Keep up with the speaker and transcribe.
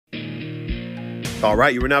All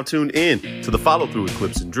right, you are now tuned in to the Follow Through with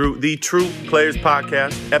Clips and Drew, the True Players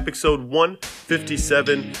Podcast, episode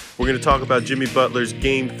 157. We're going to talk about Jimmy Butler's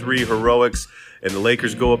Game 3 heroics, and the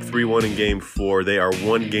Lakers go up 3-1 in Game 4. They are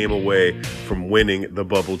one game away from winning the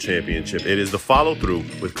Bubble Championship. It is the Follow Through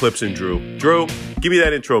with Clips and Drew. Drew, give me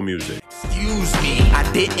that intro music. Excuse me, I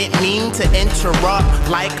didn't mean to interrupt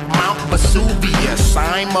like Mount Vesuvius.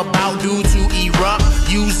 I'm about due to erupt.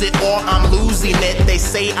 Use it or I'm losing it. They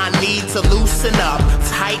say I need to loosen up.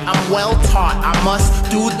 Tight, I'm well taught. I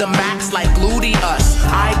must do the max like gluteus.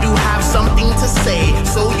 I do have something to say,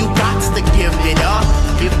 so you got to give it up.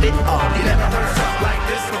 Give it up. You never heard something like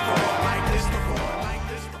this before. Like this before. Like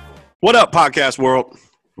this before. What up, podcast world?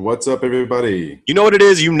 What's up, everybody? You know what it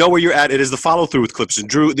is. You know where you're at. It is the Follow Through with Clips and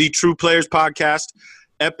Drew, the True Players Podcast,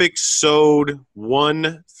 episode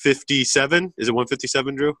 157. Is it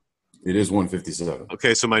 157, Drew? It is 157.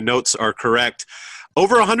 Okay, so my notes are correct.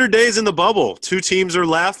 Over 100 days in the bubble. 2 teams are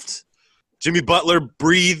left. Jimmy Butler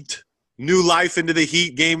breathed new life into the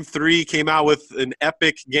Heat. Game 3 came out with an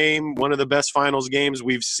epic game, one of the best finals games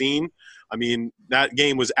we've seen. I mean, that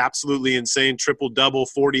game was absolutely insane. Triple-double,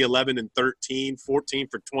 40, 11, and 13, 14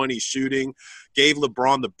 for 20 shooting. Gave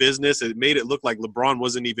LeBron the business. It made it look like LeBron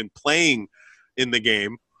wasn't even playing in the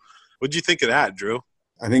game. What did you think of that, Drew?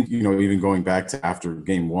 I think, even going back to after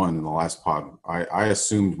game 1 in the last pod, I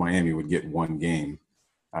assumed Miami would get one game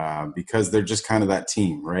because they're just kind of that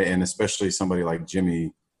team, right? And especially somebody like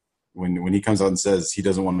Jimmy, when he comes out and says he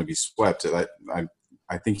doesn't want to be swept,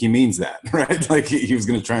 I think he means that, right? Like he was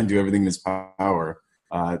going to try and do everything in his power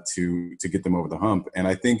to get them over the hump. And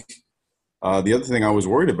I think the other thing I was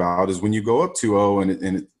worried about is when you go up 2-0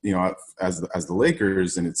 and as the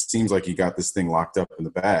Lakers, and it seems like you got this thing locked up in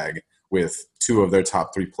the bag with 2 of their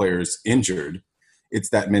top 3 players injured. It's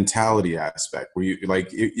that mentality aspect where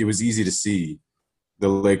it was easy to see the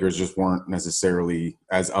Lakers just weren't necessarily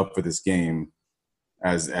as up for this game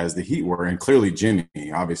as the Heat were. And clearly Jimmy,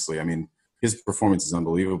 obviously, I mean, his performance is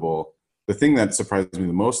unbelievable. The thing that surprised me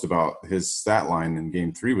the most about his stat line in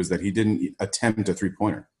Game 3 was that he didn't attempt a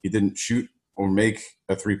three-pointer. He didn't shoot or make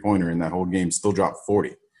a three-pointer in that whole game, still dropped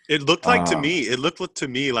 40. It looked like to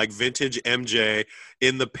me like vintage MJ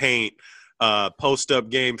in the paint, post-up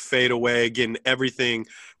game, fade away, getting everything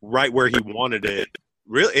right where he wanted it.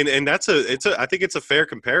 Really, and I think it's a fair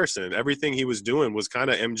comparison. Everything he was doing was kind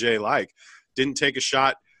of MJ-like. Didn't take a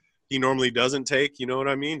shot he normally doesn't take, you know what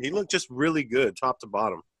I mean? He looked just really good, top to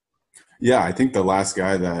bottom. Yeah, I think the last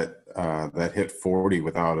guy that hit 40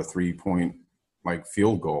 without a 3-point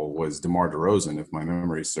field goal was DeMar DeRozan, if my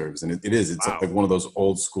memory serves. And it's wow. Like one of those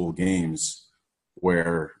old school games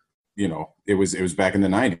where it was back in the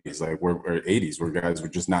 90s, or 80s, where guys were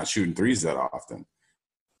just not shooting threes that often.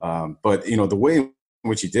 But the way in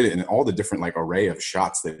which he did it and all the different array of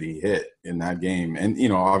shots that he hit in that game. And,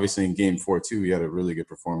 obviously in Game 4 too, he had a really good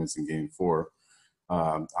performance in Game 4.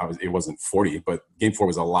 It wasn't 40, but Game 4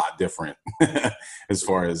 was a lot different as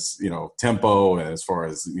far as, tempo and as far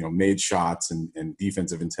as, made shots and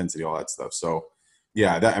defensive intensity, all that stuff. So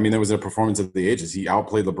yeah, there was a performance of the ages. He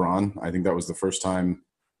outplayed LeBron. I think that was the first time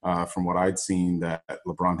from what I'd seen that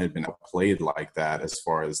LeBron had been outplayed like that as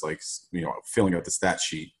far as filling out the stat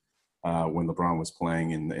sheet. When LeBron was playing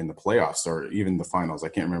in the playoffs or even the finals. I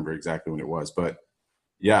can't remember exactly when it was, but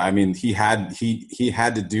yeah, I mean, he had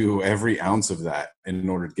to do every ounce of that in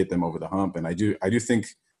order to get them over the hump. And I do think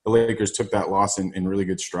the Lakers took that loss in really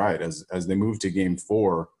good stride. As they moved to Game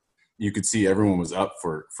 4, you could see everyone was up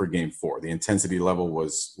for Game 4. The intensity level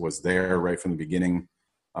was there right from the beginning.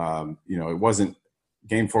 It wasn't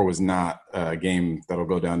Game 4 was not a game that'll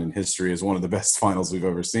go down in history as one of the best finals we've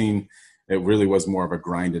ever seen. It really was more of a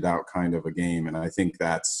grinded out kind of a game. And I think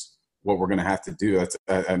that's what we're going to have to do.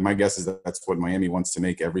 My guess is that's what Miami wants to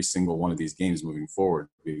make every single one of these games moving forward,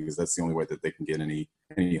 because that's the only way that they can get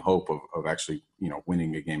any hope of actually,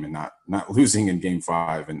 winning a game and not losing in Game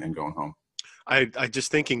 5 and going home. I just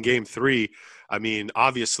think in Game 3, I mean,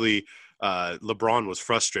 obviously LeBron was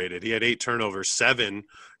frustrated. He had 8 turnovers, 7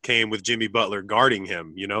 came with Jimmy Butler guarding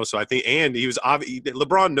him, So I think, and he was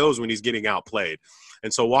LeBron knows when he's getting outplayed.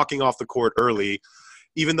 And so walking off the court early,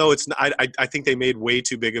 even though it's – I think they made way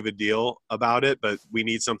too big of a deal about it, but we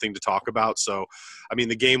need something to talk about. So, I mean,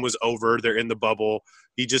 the game was over. They're in the bubble.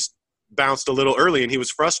 He just bounced a little early, and he was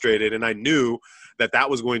frustrated, and I knew that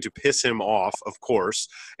was going to piss him off, of course,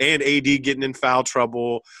 and AD getting in foul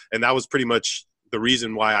trouble, and that was pretty much the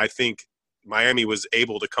reason why I think Miami was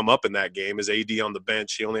able to come up in that game is AD on the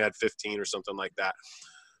bench. He only had 15 or something like that.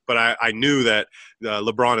 but I knew that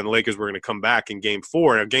LeBron and the Lakers were going to come back in Game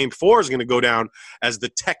 4. Now, Game 4 is going to go down as the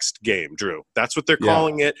text game, Drew. That's what they're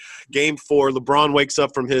calling it. Game 4, LeBron wakes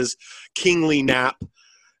up from his kingly nap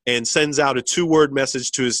and sends out a 2-word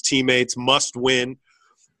message to his teammates, must win,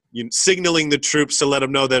 signaling the troops to let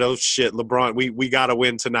them know that, oh, shit, LeBron, we got to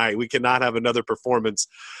win tonight. We cannot have another performance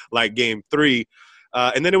like Game 3.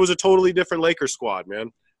 And then it was a totally different Lakers squad,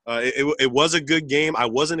 man. It was a good game. I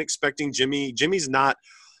wasn't expecting Jimmy. Jimmy's not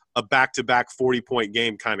a back-to-back 40-point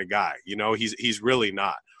game kind of guy. He's really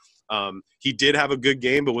not. He did have a good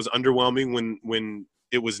game, but was underwhelming when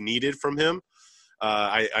it was needed from him.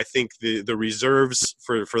 I think the reserves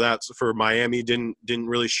for Miami didn't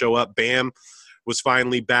really show up. Bam was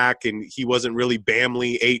finally back, and he wasn't really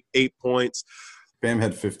Bamly. 8 points. Bam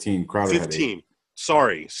had 15. Crowder 15. had 8.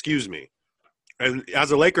 Sorry, excuse me. And as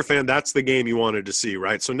a Laker fan, that's the game you wanted to see,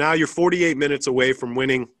 right? So now you're 48 minutes away from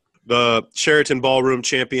winning the Sheraton Ballroom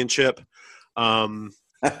Championship. Yep,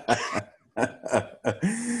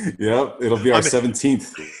 it'll be our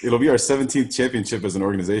 17th. It'll be our 17th championship as an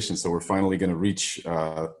organization. So we're finally going to reach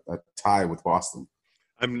a tie with Boston.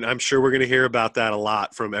 I'm sure we're going to hear about that a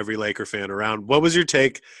lot from every Laker fan around. What was your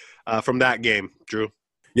take from that game, Drew?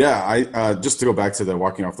 Yeah, I just to go back to the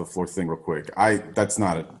walking off the floor thing real quick. It's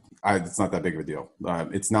not that big of a deal.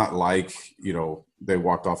 It's not like they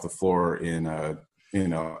walked off the floor in a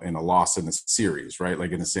loss in the series, right?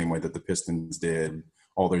 Like in the same way that the Pistons did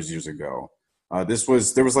all those years ago. There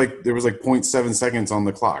was like 0.7 seconds on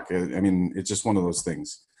the clock. I mean, it's just one of those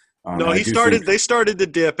things. No, they started the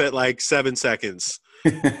dip at like 7 seconds.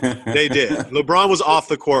 They did. LeBron was off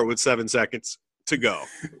the court with 7 seconds to go.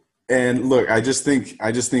 And look, I just think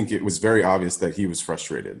it was very obvious that he was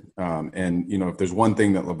frustrated. And if there's one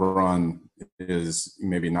thing that LeBron is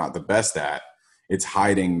maybe not the best at, it's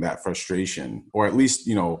hiding that frustration, or at least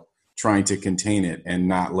trying to contain it and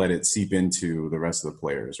not let it seep into the rest of the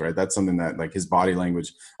players. Right? That's something that, like, his body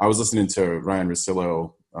language. I was listening to Ryan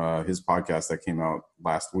Russillo, his podcast that came out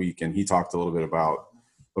last week, and he talked a little bit about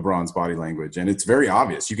LeBron's body language, and it's very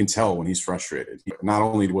obvious. You can tell when he's frustrated. Not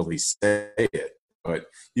only will he say it, but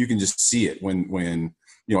you can just see it when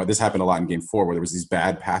this happened a lot in Game 4, where there was these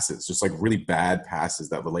bad passes, just like really bad passes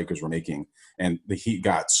that the Lakers were making. And the Heat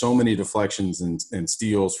got so many deflections and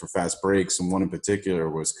steals for fast breaks. And one in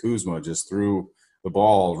particular was Kuzma just threw the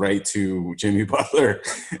ball right to Jimmy Butler.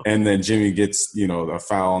 And then Jimmy gets, a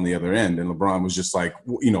foul on the other end. And LeBron was just like,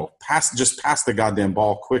 pass the goddamn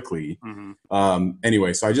ball quickly. Mm-hmm.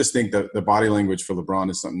 Anyway, so I just think that the body language for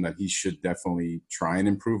LeBron is something that he should definitely try and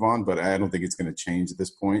improve on, but I don't think it's going to change at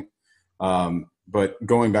this point. But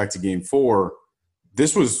going back to Game 4,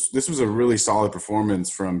 this was a really solid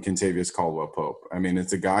performance from Kentavious Caldwell-Pope. I mean,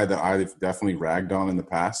 it's a guy that I've definitely ragged on in the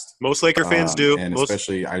past. Most Laker fans do. And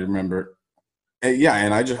especially I remember – yeah,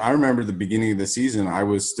 and I remember the beginning of the season, I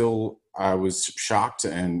was shocked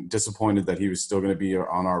and disappointed that he was still going to be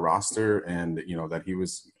on our roster, and that he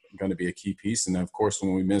was going to be a key piece. And then, of course,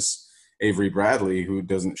 when we miss Avery Bradley, who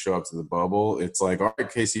doesn't show up to the bubble, it's like, all right,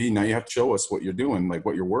 KCD, now you have to show us what you're doing, like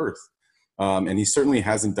what you're worth. And he certainly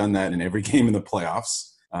hasn't done that in every game in the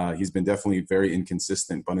playoffs. He's been definitely very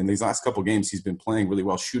inconsistent, but in these last couple of games, he's been playing really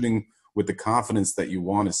well, shooting with the confidence that you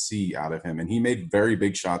want to see out of him. And he made very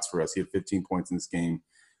big shots for us. He had 15 points in this game.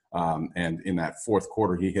 And in that fourth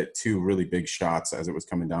quarter, he hit 2 really big shots as it was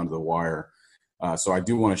coming down to the wire. So I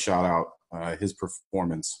do want to shout out his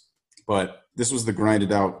performance. But this was the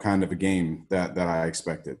grinded out kind of a game that I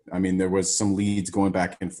expected. I mean, there was some leads going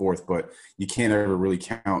back and forth, but you can't ever really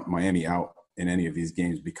count Miami out in any of these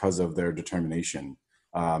games because of their determination.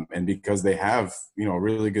 And because they have, a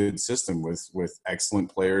really good system with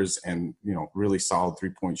excellent players and, really solid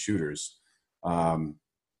 3-point shooters.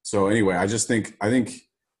 So anyway, I think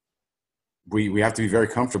we have to be very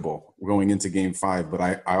comfortable going into Game 5, but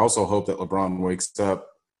I also hope that LeBron wakes up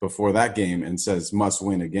before that game and says must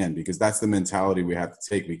win again, because that's the mentality we have to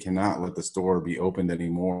take. We cannot let the store be opened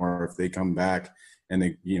anymore. If they come back and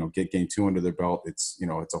they, get Game 2 under their belt, it's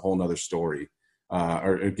a whole nother story.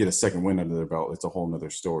 Or get a second win under their belt, it's a whole nother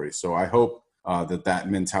story. So I hope that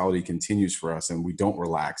mentality continues for us and we don't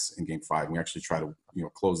relax in Game 5. We actually try to,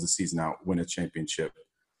 close the season out, win a championship,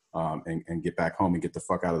 and get back home and get the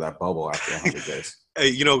fuck out of that bubble after 100 days.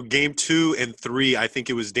 Game 2 and 3, I think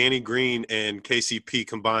it was Danny Green and KCP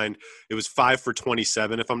combined. It was 5 for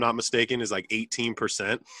 27, if I'm not mistaken, is like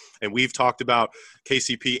 18%. And we've talked about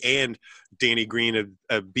KCP and Danny Green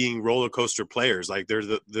of being roller coaster players. Like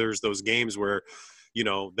there's those games where,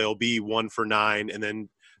 they'll be 1 for 9 and then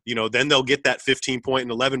then they'll get that 15-point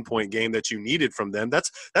and 11-point game that you needed from them.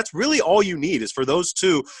 That's really all you need is for those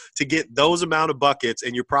two to get those amount of buckets,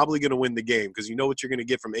 and you're probably going to win the game because you know what you're going to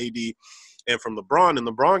get from AD and from LeBron. And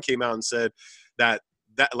LeBron came out and said that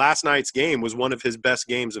last night's game was one of his best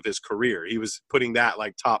games of his career. He was putting that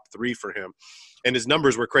like top 3 for him. And his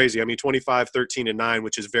numbers were crazy. I mean, 25, 13, and 9,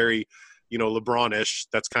 which is very – LeBron-ish.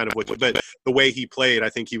 That's kind of what, but the way he played, I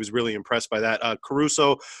think he was really impressed by that.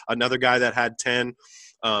 Caruso, another guy that had 10.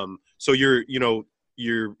 So your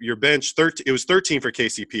bench, 13, it was 13 for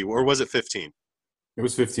KCP, or was it 15? It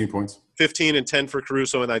was 15 points. 15 and 10 for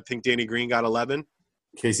Caruso, and I think Danny Green got 11.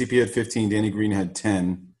 KCP had 15, Danny Green had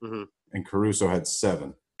 10, and Caruso had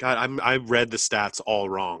 7. God, I read the stats all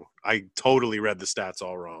wrong. I totally read the stats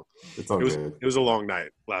all wrong. It's all good. It was a long night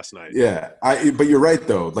last night. Yeah, but you're right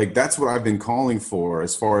though. Like that's what I've been calling for,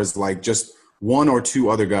 as far as like just one or two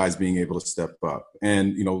other guys being able to step up.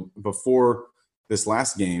 And before this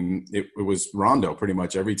last game, it was Rondo pretty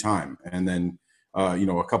much every time, and then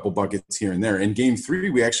a couple buckets here and there. In Game 3,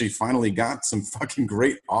 we actually finally got some fucking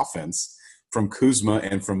great offense from Kuzma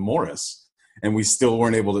and from Morris. And we still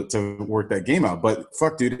weren't able to work that game out. But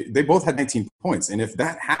fuck, dude, they both had 19 points. And if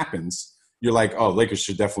that happens, you're like, oh, Lakers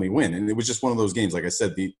should definitely win. And it was just one of those games. Like I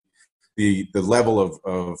said, the level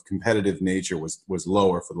of competitive nature was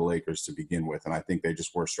lower for the Lakers to begin with. And I think they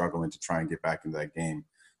just were struggling to try and get back into that game.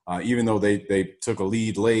 Even though they took a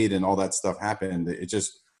lead late and all that stuff happened, it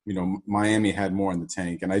just, Miami had more in the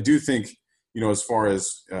tank. And I do think, as far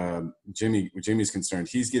as Jimmy's concerned,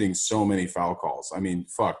 he's getting so many foul calls. I mean,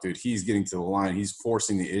 fuck, dude, he's getting to the line. He's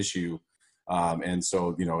forcing the issue. And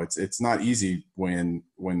so, it's not easy when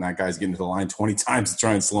that guy's getting to the line 20 times to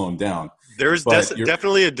try and slow him down. There's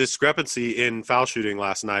definitely a discrepancy in foul shooting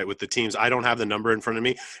last night with the teams. I don't have the number in front of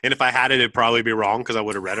me. And if I had it, it'd probably be wrong because I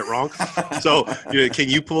would have read it wrong. So can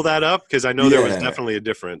you pull that up? Because I know there was definitely a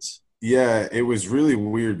difference. Yeah, it was really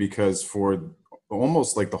weird because for –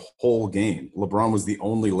 almost like the whole game, LeBron was the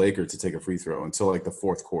only Laker to take a free throw until like the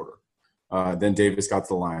fourth quarter. Then Davis got to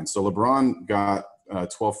the line. So LeBron got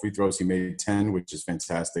 12 free throws. He made 10, which is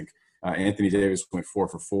fantastic. Anthony Davis went 4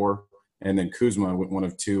 for 4. And then Kuzma went 1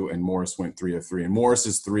 of 2, and Morris went 3 of 3. And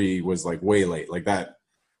Morris's 3 was like way late. Like that,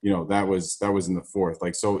 that was in the fourth.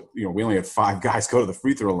 Like, so, we only had 5 guys go to the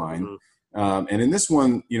free throw line. And in this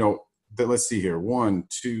one, let's see here. 1,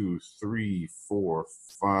 2, 3, 4,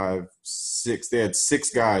 5, 6. They had 6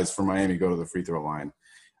 guys from Miami go to the free throw line.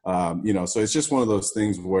 So it's just one of those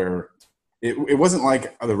things where it wasn't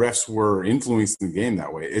like the refs were influencing the game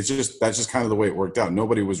that way. That's just kind of the way it worked out.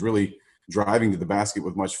 Nobody was really driving to the basket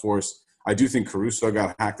with much force. I do think Caruso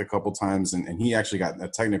got hacked a couple times, and he actually got a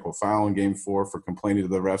technical foul in Game 4 for complaining to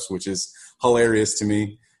the refs, which is hilarious to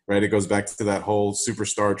me. Right? It goes back to that whole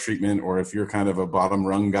superstar treatment, or if you're kind of a bottom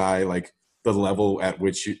rung guy, like the level at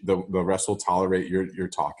which the refs will tolerate your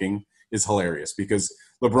talking is hilarious, because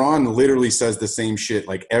LeBron literally says the same shit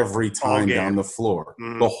like every time down the floor,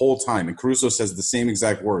 the whole time. And Caruso says the same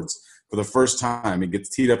exact words for the first time. It gets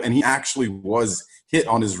teed up, and he actually was hit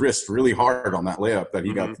on his wrist really hard on that layup that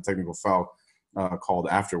he got the technical foul called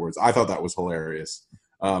afterwards. I thought that was hilarious.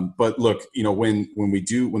 But look, when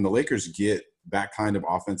the Lakers get that kind of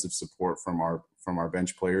offensive support from our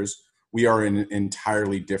bench players, we are an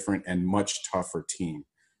entirely different and much tougher team.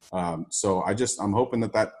 So I'm hoping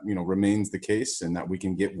that remains the case, and that we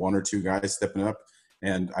can get 1 or 2 guys stepping up.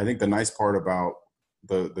 And I think the nice part about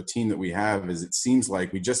the team that we have is it seems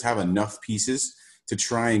like we just have enough pieces to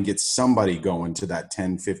try and get somebody going to that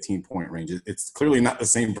 10, 15-point range. It's clearly not the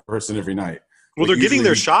same person every night. Well, they're getting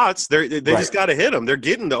their shots. They just got to hit them. They're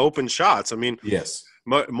getting the open shots. I mean, yes.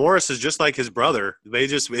 Morris is just like his brother.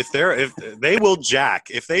 If they will jack.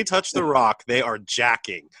 If they touch the rock, they are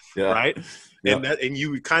jacking. Yeah. Right. Yep. And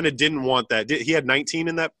you kind of didn't want that. He had 19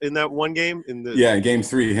 in that one game. In Game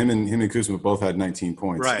 3, him and Kuzma both had 19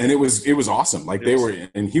 points. Right. And it was awesome. Like he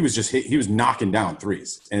was knocking down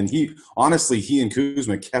threes. And he and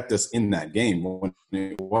Kuzma kept us in that game when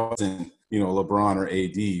it wasn't LeBron or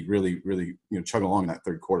AD really chugging along in that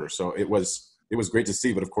third quarter. So it was great to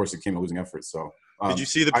see, but of course it came a losing effort. So. Did you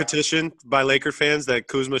see the petition by Laker fans that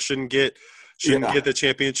Kuzma shouldn't get the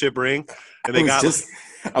championship ring? And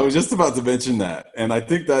I was just about to mention that, and I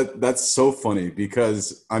think that's so funny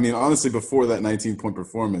because I mean, honestly, before that 19-point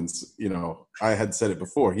performance, I had said it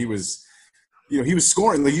before. He was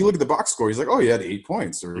scoring. Like you look at the box score, he's like, oh, he had 8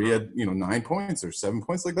 points, or he had 9 points or 7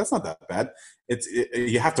 points. Like that's not that bad.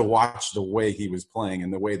 You have to watch the way he was playing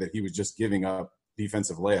and the way that he was just giving up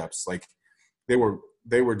defensive layups. Like they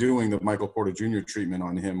were doing the Michael Porter Jr. treatment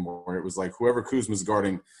on him, where it was like whoever Kuzma's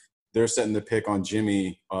guarding, they're setting the pick on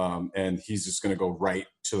Jimmy, and he's just going to go right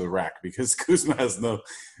to the rack because Kuzma has no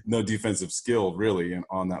defensive skill really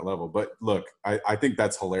on that level. But look, I think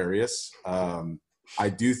that's hilarious. I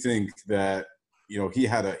do think that, you know, he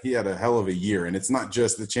had a hell of a year, and it's not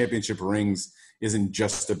just the championship rings isn't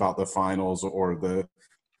just about the finals or the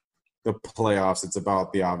playoffs. It's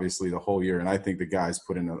about obviously the whole year. And I think the guy's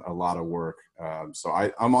put in a lot of work. So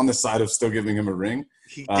I'm on the side of still giving him a ring.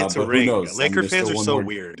 He gets a ring. Laker fans are so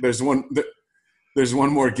weird. There's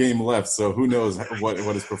one more game left. So who knows what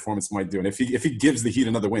his performance might do. And if he gives the Heat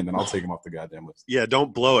another win, then I'll take him off the goddamn list. Yeah.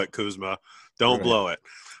 Don't blow it, Kuzma. Don't blow it.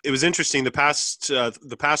 It was interesting. The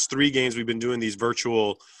past 3 games, we've been doing these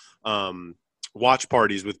virtual, watch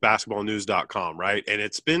parties with basketballnews.com. Right. And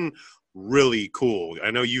it's been really cool.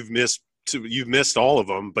 I know you've missed all of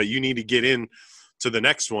them, but you need to get in to the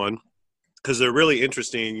next one because they're really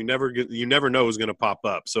interesting. You never know who's going to pop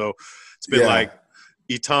up. So it's been like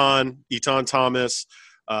Etan Thomas.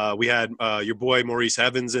 We had your boy Maurice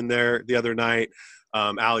Evans in there the other night.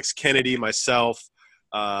 Alex Kennedy, myself.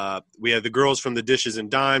 We had the girls from the Dishes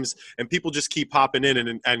and Dimes, and people just keep popping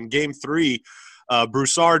in. And game 3,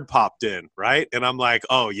 Broussard popped in, right? And I'm like,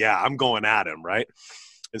 oh yeah, I'm going at him, right?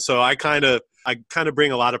 And so I kind of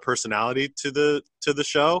bring a lot of personality to the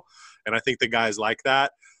show, and I think the guys like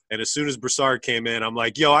that. And as soon as Broussard came in, I'm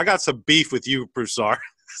like, yo, I got some beef with you, Broussard.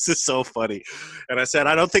 This is so funny. And I said,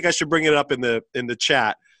 I don't think I should bring it up in the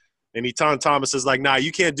chat. And Etan Thomas is like, nah,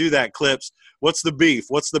 you can't do that, Clips. What's the beef?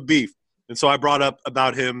 And so I brought up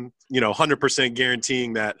about him, 100%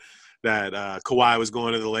 guaranteeing that Kawhi was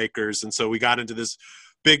going to the Lakers. And so we got into this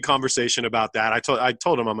big conversation about that. I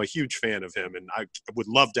told him I'm a huge fan of him and I would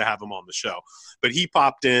love to have him on the show. But he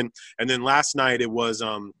popped in. And then last night it was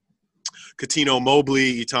Katino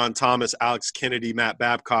Mobley, Etan Thomas, Alex Kennedy, Matt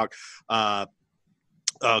Babcock,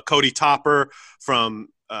 Cody Topper from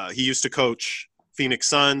he used to coach Phoenix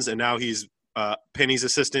Suns, and now he's Penny's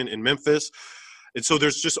assistant in Memphis. And so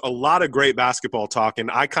there's just a lot of great basketball talk,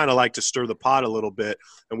 and I kind of like to stir the pot a little bit.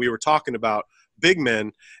 And we were talking about big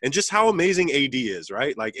men and just how amazing AD is,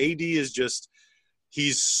 right? Like AD is just –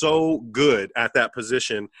 he's so good at that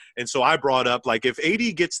position. And so I brought up, like, if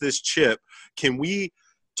AD gets this chip, can we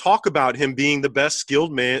talk about him being the best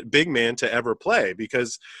skilled big man to ever play?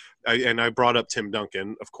 Because – I brought up Tim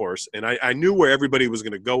Duncan, of course, and I knew where everybody was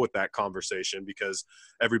going to go with that conversation because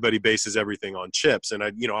everybody bases everything on chips, and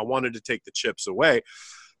I wanted to take the chips away,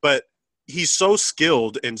 but he's so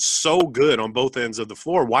skilled and so good on both ends of the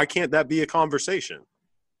floor. Why can't that be a conversation?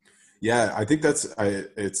 Yeah, I think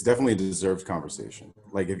it's definitely a deserved conversation.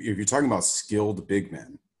 Like if you're talking about skilled big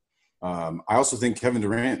men, I also think Kevin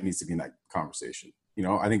Durant needs to be in that conversation.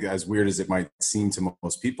 I think as weird as it might seem to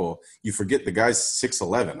most people, you forget the guy's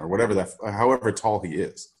 6'11" or whatever however tall he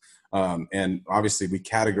is. And obviously we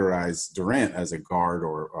categorize Durant as a guard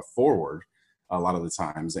or a forward a lot of the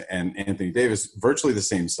times. And Anthony Davis, virtually the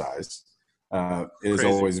same size, is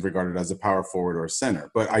always regarded as a power forward or a center.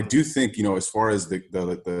 But I do think, as far as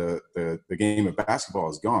the game of basketball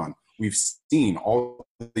has gone, we've seen all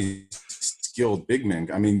these skilled big men.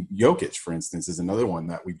 I mean, Jokic, for instance, is another one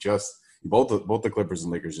that we just – both the Clippers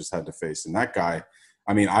and Lakers just had to face. And that guy,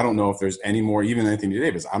 I mean, I don't know if there's any more, even Anthony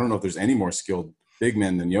Davis, I don't know if there's any more skilled big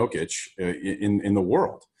men than Jokic in the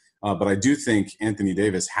world. But I do think Anthony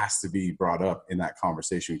Davis has to be brought up in that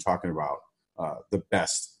conversation. We're talking about the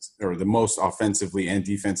best or the most offensively and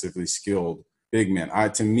defensively skilled big man.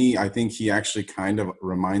 To me, I think he actually kind of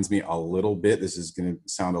reminds me a little bit. This is going to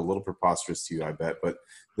sound a little preposterous to you, I bet, but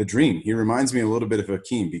the Dream. He reminds me a little bit of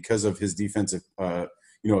Hakeem because of his defensive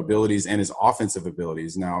abilities and his offensive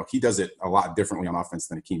abilities. Now, he does it a lot differently on offense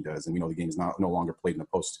than Hakeem does, and we know the game is no longer played in the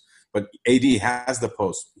post. But AD has the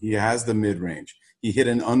post. He has the mid-range. He hit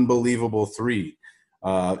an unbelievable 3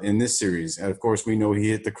 in this series. And, of course, we know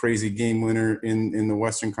he hit the crazy game winner in the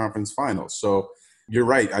Western Conference Finals. So you're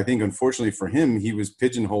right. I think, unfortunately for him, he was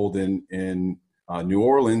pigeonholed in New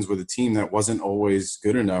Orleans with a team that wasn't always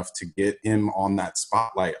good enough to get him on that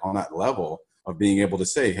spotlight, on that level of being able to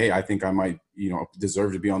say, hey, I think I might,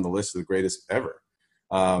 deserve to be on the list of the greatest ever.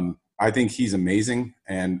 I think he's amazing.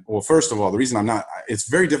 And well, first of all, the reason it's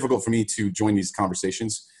very difficult for me to join these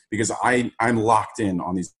conversations because I'm locked in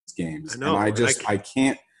on these games. And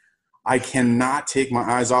I cannot take my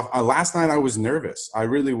eyes off. Last night I was nervous. I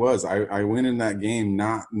really was. I went in that game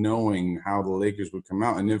not knowing how the Lakers would come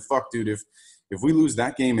out. And then dude, if we lose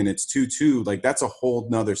that game and it's 2-2, like that's a whole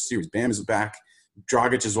nother series. Bam is back.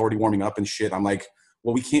 Dragic is already warming up and shit. I'm like,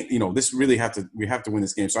 well, we can't, we have to win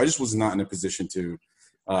this game. So I just was not in a position to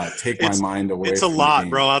take my mind away. It's a from lot, the game.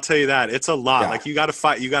 bro. I'll tell you that. It's a lot. Yeah. Like you got to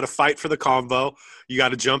fight. You got to fight for the convo. You got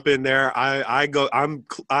to jump in there. I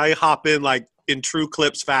hop in like in true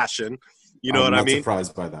Clips fashion. You know what I mean? I'm not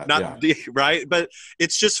surprised by that. Right, but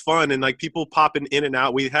it's just fun and like people popping in and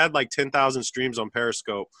out. We had like 10,000 streams on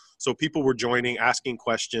Periscope, so people were joining, asking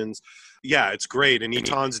questions. Yeah, it's great, and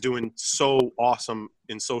Etan's doing so awesome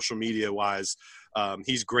in social media wise.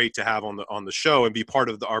 He's great to have on the show and be part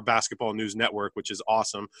of our Basketball News Network, which is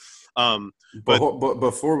awesome. But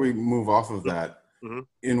before we move off of that, mm-hmm.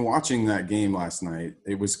 in watching that game last night,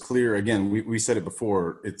 it was clear. Again, we said it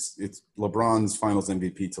before. It's LeBron's Finals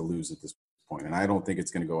MVP to lose at this point, and I don't think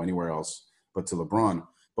it's going to go anywhere else but to LeBron.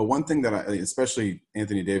 But one thing that especially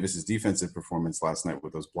Anthony Davis's defensive performance last night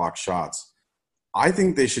with those blocked shots, I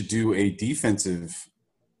think they should do a defensive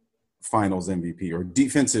Finals MVP or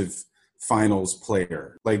defensive Finals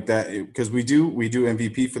player like that, because we do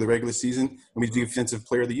MVP for the regular season and we do Defensive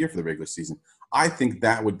Player of the Year for the regular season. I think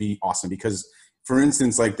that would be awesome because, for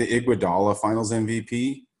instance, like the Iguodala Finals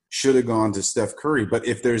MVP should have gone to Steph Curry, but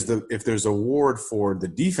if there's a award for the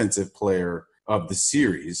defensive player of the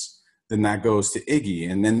series, then that goes to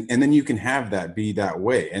Iggy, and then you can have that be that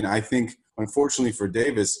way. And I think, unfortunately for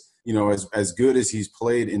Davis, you know, as good as he's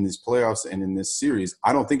played in these playoffs and in this series,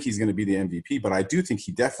 I don't think he's going to be the MVP, but I do think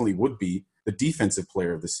he definitely would be the defensive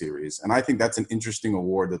player of the series. And I think that's an interesting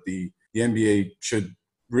award that the NBA should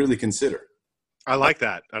really consider. I like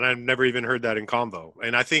that, and I've never even heard that in convo.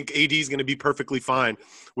 And I think AD is going to be perfectly fine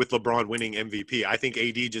with LeBron winning MVP. I think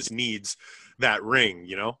AD just needs that ring,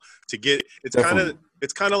 you know, to get. It's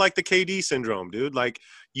kind of like the KD syndrome, dude. Like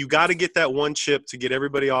you got to get that one chip to get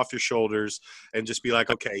everybody off your shoulders, and just be like,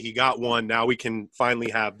 okay, he got one. Now we can finally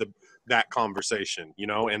have that conversation, you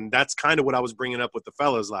know. And that's kind of what I was bringing up with the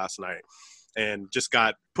fellas last night, and just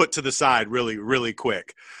got put to the side really, really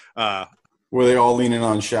quick. Were they all leaning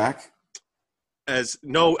on Shaq?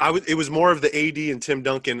 It was more of the AD and Tim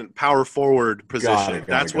Duncan power forward position.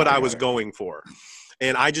 That's what I was going for.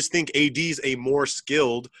 And I just think AD's a more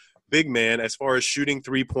skilled big man as far as shooting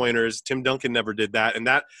three-pointers. Tim Duncan never did that. And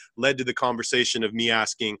that led to the conversation of me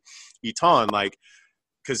asking Etan, like,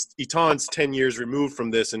 because Etan's 10 years removed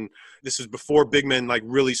from this, and this was before big men like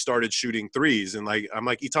really started shooting threes. And like, I'm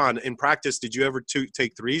like, Etan, in practice, did you ever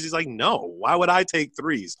take threes? He's like, no. Why would I take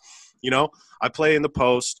threes? You know, I play in the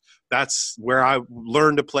post. That's where I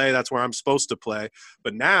learned to play. That's where I'm supposed to play.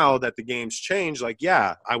 But now that the game's changed, like,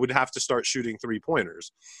 yeah, I would have to start shooting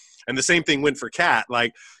three-pointers. And the same thing went for Cat.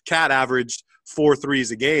 Like, Cat averaged 4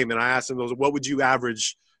 threes a game, and I asked him, what would you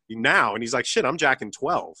average now? And he's like, shit, I'm jacking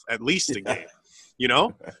 12 at least a game, you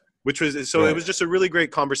know? Which was – so It was just a really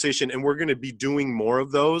great conversation, and we're going to be doing more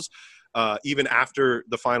of those even after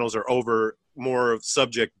the finals are over, more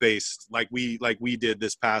subject-based like we did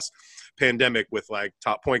this past pandemic with like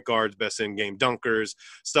top point guards, best in-game dunkers,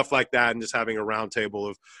 stuff like that, and just having a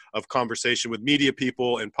roundtable of conversation with media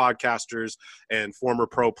people and podcasters and former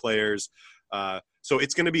pro players. So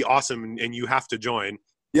it's going to be awesome, and you have to join.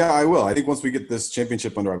 Yeah, I will. I think once we get this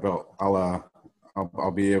championship under our belt,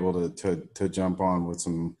 I'll be able to jump on with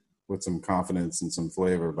some confidence and some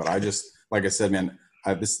flavor. But I just, like I said, man,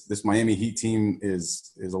 this Miami Heat team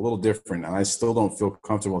is a little different, and I still don't feel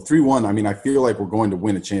comfortable. 3-1, I mean, I feel like we're going to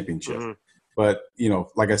win a championship. Mm-hmm. But, you know,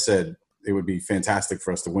 like I said, it would be fantastic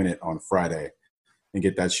for us to win it on Friday and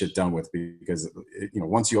get that shit done with, because, you know,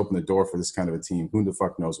 once you open the door for this kind of a team, who the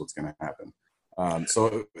fuck knows what's going to happen.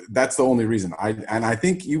 So that's the only reason. I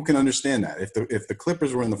think you can understand that. If the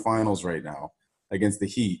Clippers were in the finals right now against the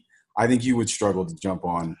Heat, I think you would struggle to jump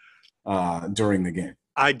on during the game.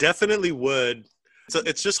 I definitely would. So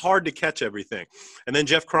it's just hard to catch everything. And then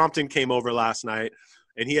Jeff Crompton came over last night,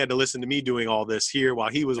 and he had to listen to me doing all this here while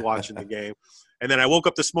he was watching the game. And then I woke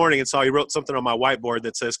up this morning and saw he wrote something on my whiteboard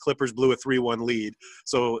that says Clippers blew a 3-1 lead.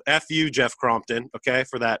 So F you, Jeff Crompton, okay,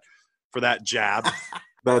 for that jab.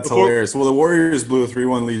 That's hilarious. Well, the Warriors blew a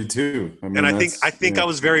 3-1 lead too. I mean, and I think I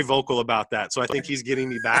was very vocal about that. So I think he's getting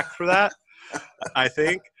me back for that. I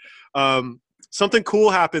think. Something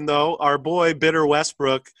cool happened though. Our boy Bitter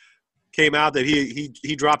Westbrook came out that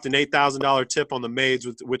he dropped an $8,000 tip on the Maids,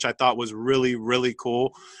 which I thought was really, really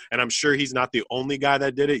cool. And I'm sure he's not the only guy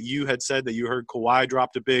that did it. You had said that you heard Kawhi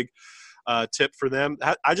dropped a big tip for them.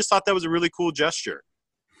 I just thought that was a really cool gesture.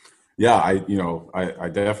 Yeah, I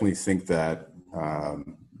definitely think that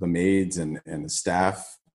the maids and the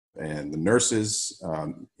staff and the nurses,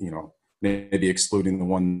 maybe excluding the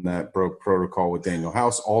one that broke protocol with Daniel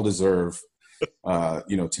House, all deserve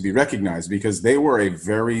to be recognized, because they were a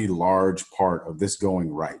very large part of this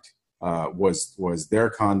going right. Was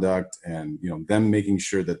their conduct and them making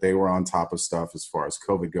sure that they were on top of stuff as far as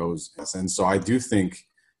COVID goes. And so I do think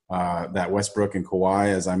that Westbrook and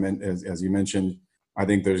Kawhi, as you mentioned, I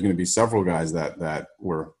think there's going to be several guys that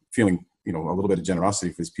were feeling, a little bit of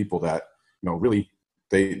generosity for these people that, really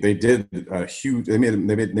they did a huge, they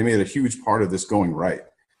made a huge part of this going right.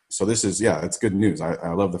 So this is, it's good news.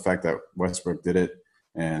 I love the fact that Westbrook did it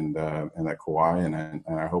and that Kawhi,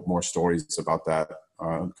 and I hope more stories about that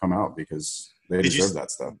come out because they deserve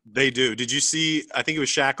that stuff. They do. Did you see, I think it was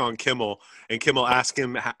Shaq on Kimmel, and Kimmel asked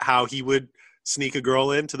him how he would sneak a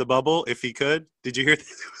girl into the bubble if he could. Did you hear that?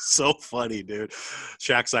 It was so funny, dude.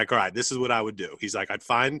 Shaq's like, all right, this is what I would do. He's like, I'd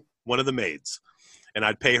find one of the maids and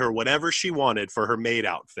I'd pay her whatever she wanted for her maid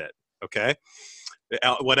outfit. Okay.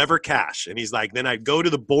 Whatever cash. And he's like, then I'd go to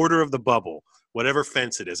the border of the bubble, whatever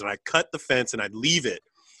fence it is, and I'd cut the fence and I'd leave it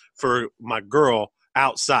for my girl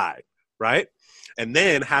outside. Right. And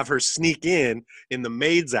then have her sneak in the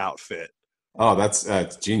maid's outfit. Oh, that's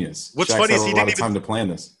genius. What's Shaq's funny is he didn't have time to plan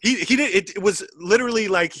this. He did. It was literally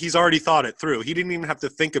like he's already thought it through. He didn't even have to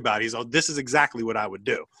think about it. He's this is exactly what I would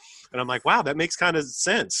do. And I'm like, wow, that makes kind of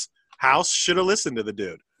sense. House should have listened to the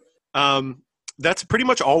dude. That's pretty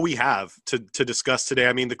much all we have to discuss today.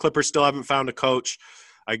 I mean, the Clippers still haven't found a coach.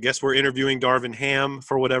 I guess we're interviewing Darvin Ham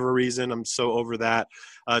for whatever reason. I'm so over that.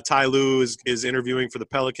 Ty Lue is interviewing for the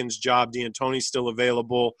Pelicans job. D'Antoni's still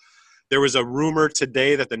available. There was a rumor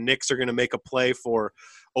today that the Knicks are going to make a play for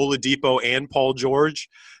Oladipo and Paul George,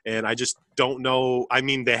 and I just don't know. I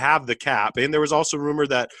mean, they have the cap, and there was also rumor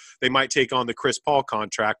that they might take on the Chris Paul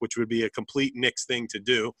contract, which would be a complete Knicks thing to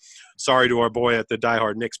do. Sorry to our boy at the Die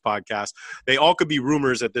Hard Knicks podcast. They all could be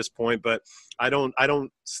rumors at this point, but I don't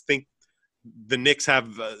think the Knicks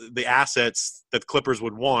have the assets that the Clippers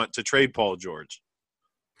would want to trade Paul George.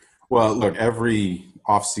 Well, look, every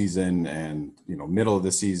offseason and, middle of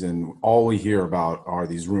the season, all we hear about are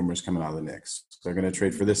these rumors coming out of the Knicks. They're going to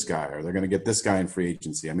trade for this guy, or they're going to get this guy in free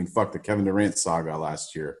agency. I mean, fuck the Kevin Durant saga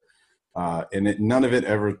last year. And none of it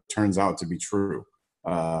ever turns out to be true.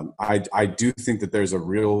 I do think that there's a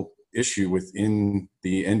real issue within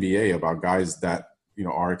the NBA about guys that,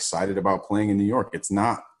 are excited about playing in New York. It's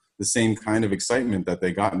not the same kind of excitement that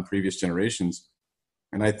they got in previous generations.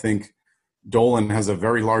 And I think Dolan has a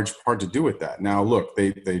very large part to do with that. Now, look,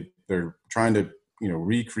 they're trying to,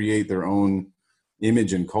 recreate their own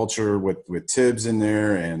image and culture with Tibbs in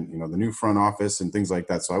there and, the new front office and things like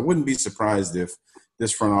that. So I wouldn't be surprised if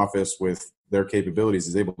this front office with their capabilities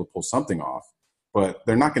is able to pull something off, but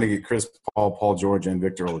they're not going to get Chris Paul, Paul George, and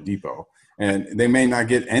Victor Oladipo. And they may not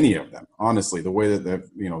get any of them, honestly, the way that,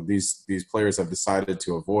 these players have decided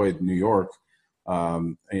to avoid New York.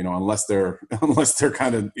 Unless they're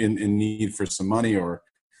kind of in need for some money or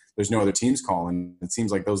there's no other teams calling. It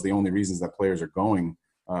seems like those are the only reasons that players are going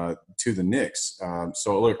to the Knicks.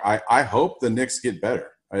 So look, I hope the Knicks get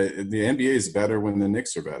better. The NBA is better when the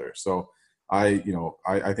Knicks are better. So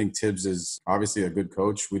I think Tibbs is obviously a good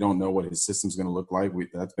coach. We don't know what his system's going to look like.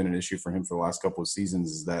 That's been an issue for him for the last couple of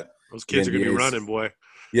seasons, is that those kids are going to be running, boy.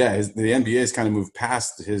 Yeah, the NBA has kind of moved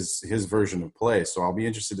past his version of play. So I'll be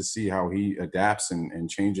interested to see how he adapts and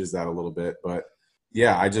changes that a little bit. But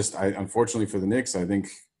yeah, I unfortunately for the Knicks, I think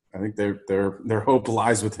their hope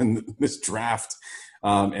lies within this draft,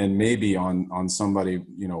 and maybe on somebody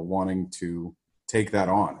wanting to take that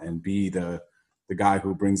on and be the guy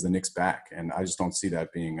who brings the Knicks back. And I just don't see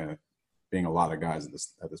that being a lot of guys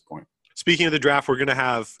at this point. Speaking of the draft, we're going to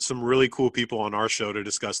have some really cool people on our show to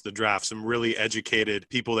discuss the draft, some really educated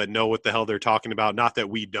people that know what the hell they're talking about. Not that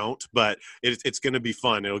we don't, but it's going to be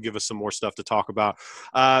fun. It'll give us some more stuff to talk about.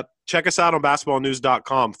 Check us out on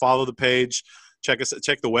basketballnews.com. Follow the page. Check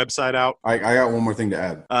the website out. I got one more thing to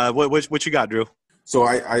add. What you got, Drew? So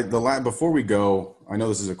before we go, I know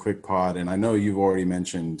this is a quick pod, and I know you've already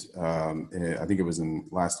mentioned, I think it was in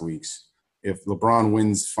last week's, if LeBron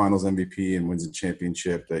wins Finals MVP and wins a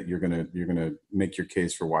championship, that you're gonna make your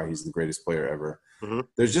case for why he's the greatest player ever. Mm-hmm.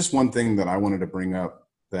 There's just one thing that I wanted to bring up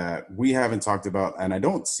that we haven't talked about, and I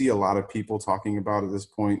don't see a lot of people talking about at this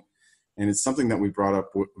point, and it's something that we brought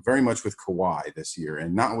up very much with Kawhi this year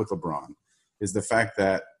and not with LeBron, is the fact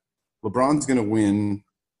that LeBron's going to win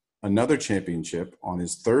another championship on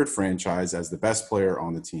his third franchise as the best player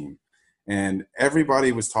on the team. And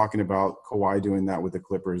everybody was talking about Kawhi doing that with the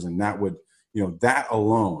Clippers, and that would, that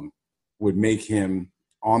alone would make him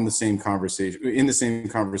in the same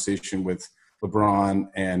conversation with LeBron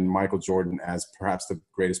and Michael Jordan as perhaps the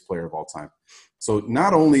greatest player of all time. So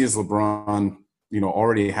not only is LeBron,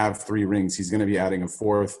 already have 3 rings, he's going to be adding a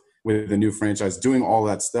 4th with the new franchise, doing all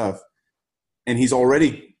that stuff. And he's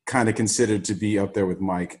already kind of considered to be up there with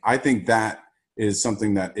Mike. I think that is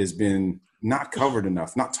something that has been not covered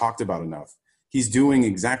enough, not talked about enough. He's doing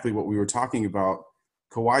exactly what we were talking about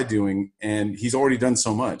Kawhi doing? And he's already done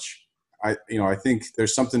so much. I think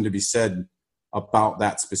there's something to be said about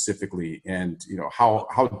that specifically, and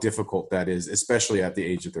how difficult that is, especially at the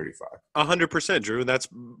age of 35. 100%, Drew. That's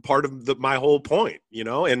part of my whole point,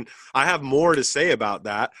 and I have more to say about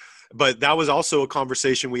that. But that was also a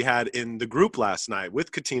conversation we had in the group last night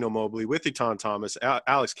with Cuttino Mobley, with Etan Thomas,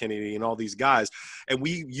 Alex Kennedy, and all these guys. And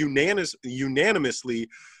we unanimously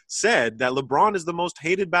said that LeBron is the most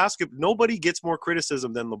hated basketball. Nobody gets more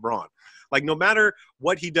criticism than LeBron. Like, no matter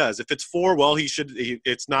what he does, if it's 4, well,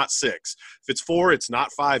 it's not 6. If it's 4, it's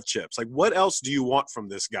not 5 chips. Like, what else do you want from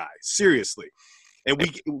this guy? Seriously. And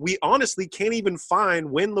we honestly can't even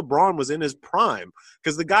find when LeBron was in his prime,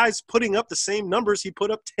 because the guy's putting up the same numbers he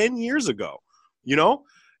put up 10 years ago,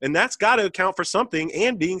 and that's got to account for something,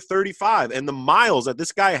 and being 35 and the miles that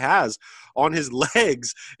this guy has on his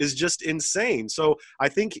legs is just insane. So I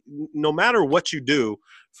think no matter what you do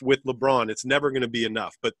with LeBron, it's never going to be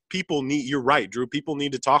enough. But you're right, Drew, people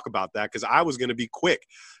need to talk about that, because I was going to be quick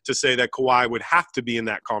to say that Kawhi would have to be in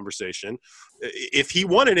that conversation if he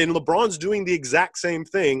wanted, and LeBron's doing the exact same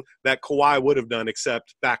thing that Kawhi would have done,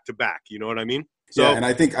 except back to back. You know what I mean? So, yeah, and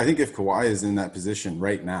I think if Kawhi is in that position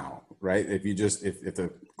right now, right? If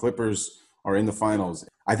the Clippers are in the finals,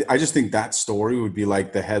 I just think that story would be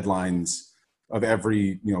like the headlines of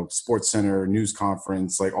every Sports Center news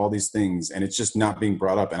conference, like all these things, and it's just not being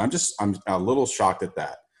brought up. And I'm a little shocked at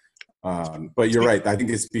that. But you're right. I think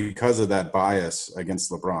it's because of that bias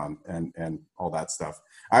against LeBron and all that stuff.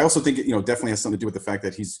 I also think it definitely has something to do with the fact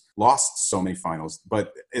that he's lost so many finals,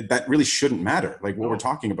 but that really shouldn't matter. Like, what we're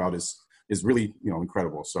talking about is really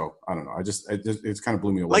incredible. So I don't know. It's kind of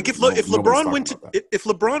blew me away. Like, if LeBron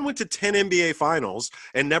went to 10 NBA finals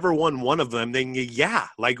and never won one of them, then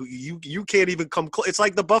like you can't even come close. It's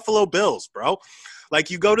like the Buffalo Bills, bro. Like,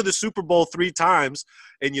 you go to the Super Bowl 3 times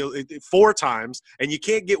and 4 times and you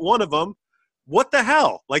can't get one of them. What the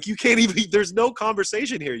hell? Like, you can't even – there's no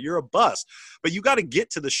conversation here. You're a bust. But you got to get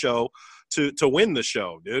to the show to win the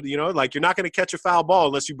show, dude. Like, you're not going to catch a foul ball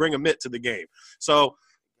unless you bring a mitt to the game. So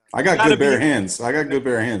I got good bare hands. I got good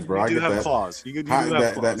bare hands, bro. You have claws. You have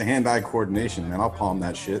claws. That hand-eye coordination, man. I'll palm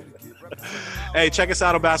that shit. Hey, check us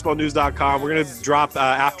out on basketballnews.com. We're going to drop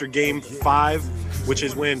after Game 5, which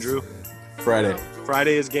is when, Drew?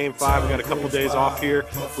 Friday is Game 5. We got a couple of days off here.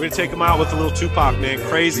 We're going to take them out with a little Tupac, man.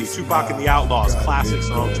 Crazy. Tupac and the Outlaws. Classic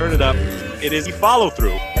song. Turn it up. It is the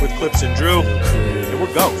follow-through with Clips and Drew. And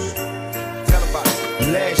we're Ghost.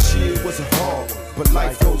 Last year was hard, but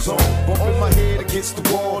life goes on. Bumping my head against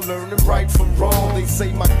the wall, learning right from wrong. They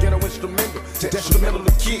say my ghetto instrumental, detrimental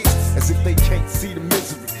to kids, as if they can't see the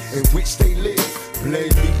misery in which they live. Blame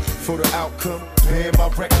me for the outcome, paying my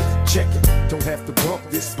record, check it. Don't have to bump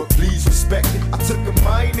this, but please respect it. I took a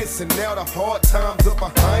minus, and now the hard times are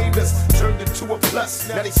behind us. Turned into a plus,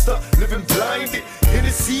 now they stuck living blinded.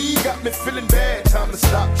 Hennessy got me feeling bad, time to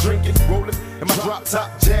stop drinking. Rolling in my drop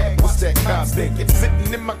top Jag, what's that kind thinking?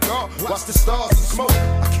 Sitting in my car, watch the stars and smoke.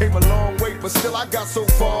 I came a long way, but still I got so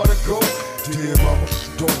far to go. Dear mama,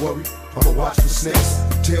 don't worry, I'ma watch for snakes.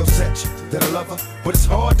 Tell Satch that I love her, but it's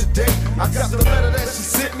hard today. I got the letter that she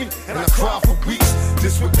sent me, and I cried for weeks.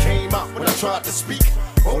 This one came out when I tried to speak.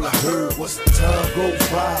 All I heard was time goes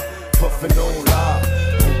by, puffing on live,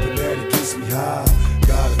 hoping that it gets me high.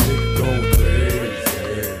 Got a nigga going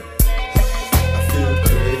crazy. I feel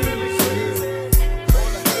crazy.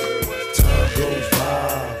 Time goes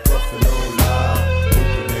by, puffing on live,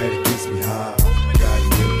 hoping that it gets me high. Got a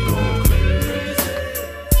nigga going crazy.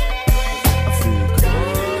 I feel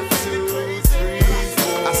crazy.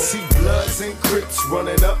 I see Bloods and Crips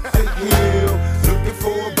running up the hill, looking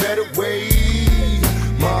for a better way.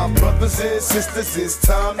 My brothers and sisters, it's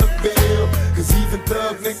time to build, cause even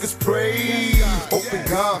thug niggas pray. Open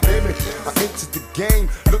God, baby, I entered the game,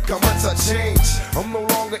 look how much I changed. I'm no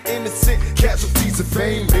longer innocent, casualties of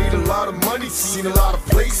fame. Made a lot of money, seen a lot of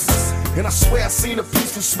places, and I swear I seen a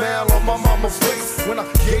peaceful smile on my mama's face when I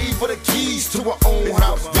gave her the keys to her own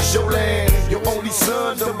house. It's your land, your only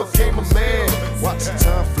son done became a man. Watching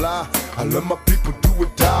time fly, I love my people, do or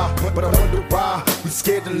die, but I wonder why we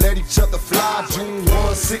scared to let each other fly. June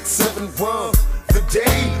 1, 6, 7, 1, the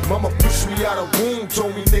day mama pushed me out of womb,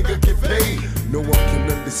 told me nigga get paid. No one can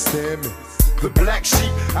understand me. The black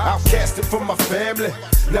sheep, outcasted from my family.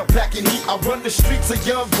 Now packing heat, I run the streets, a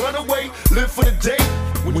young runaway, live for the day.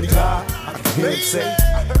 When he die, I can hear him say,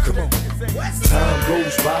 come on. Time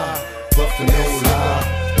goes by, buffing on live,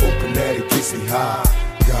 hoping that it gets me high.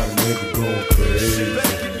 Got a nigga going crazy.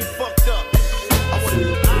 I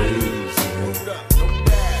feel crazy.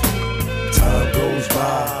 Time goes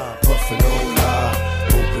by, puffing on live,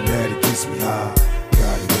 hoping that it gets me high.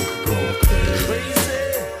 Got a nigga going crazy.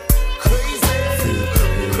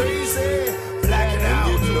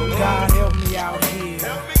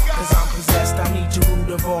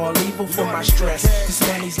 for my stress. This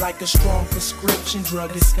money's like a strong prescription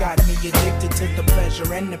drug. It's got me addicted to the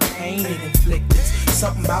pleasure and the pain it inflicted.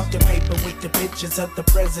 Something about the paper with the pictures of the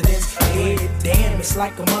president's head. Damn, it's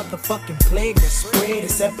like a motherfucking plague that spread.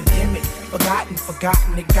 It's epidemic,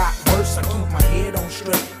 forgotten, it got worse. I keep my head on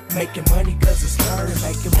straight, making money cause it's curse.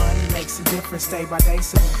 Making money makes a difference day by day,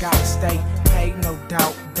 so we gotta stay paid, no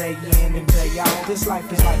doubt, day in and day out. This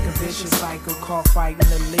life is like a vicious cycle, called fighting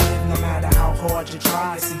to live. No matter how hard you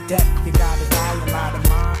try, see death, you gotta die. A lot of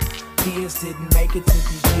mine peers didn't make it to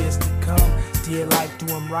the years to come. Dear life, do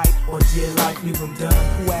them right, or dear life, leave them done.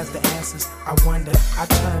 Who has the answers? I wonder. I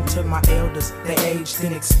turn to my elders, they aged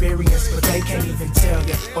in experience, but they can't even tell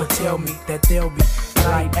you or tell me that they'll be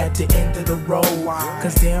right at the end of the road.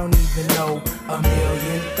 Cause they don't even know a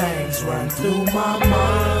million things run through my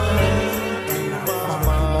mind. And I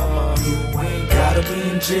find you ain't gotta be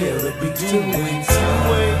in jail, it be doing time.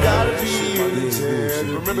 You ain't gotta be in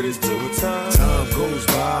jail. Remember this too. Time goes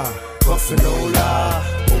by, puffin' no lie.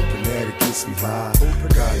 Hoping that it gets me high.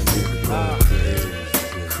 Got a nigga going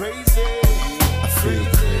crazy. I feel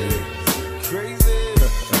crazy.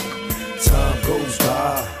 Time goes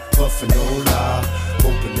by, puffin' no lie.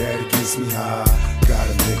 Hoping that it gets me high. Got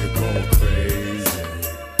a nigga going crazy.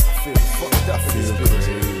 I feel fucked up in this bitch.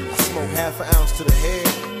 I smoke half an ounce to the head.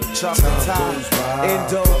 Chocolate tie,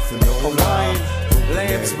 Indo, Hawaiian,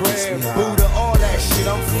 lamb's bread, Buddha, all that shit.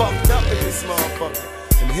 I'm fucked up in this motherfucker.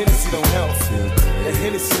 And Hennessy don't help. And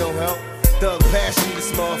Hennessy don't help. Thug passion in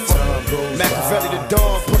this motherfucker. Machiavelli the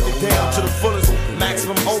dawn, put it down to the fullest.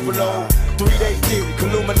 Maximum overload. 3-day theory,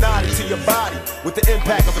 Illuminati to your body. With the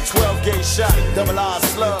impact of a 12-gauge shot. Double R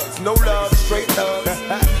slugs, no love, straight love.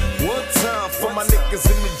 One time for my niggas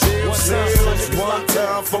in the jail cells. One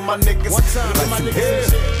time for my niggas like you here.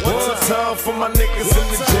 One time for my niggas in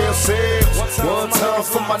the jail cells. One time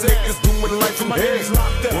for my niggas doing life from here.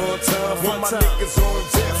 One time for my niggas on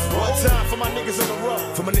death row. One time for my niggas on the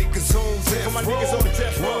road. For my niggas on death row. For my niggas on the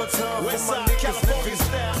death row. One time for my niggas living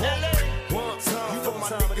style. One time for my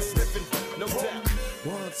niggas living no doubt.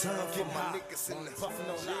 One time for my niggas in the puffin'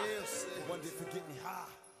 on jail. One day forget me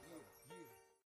high.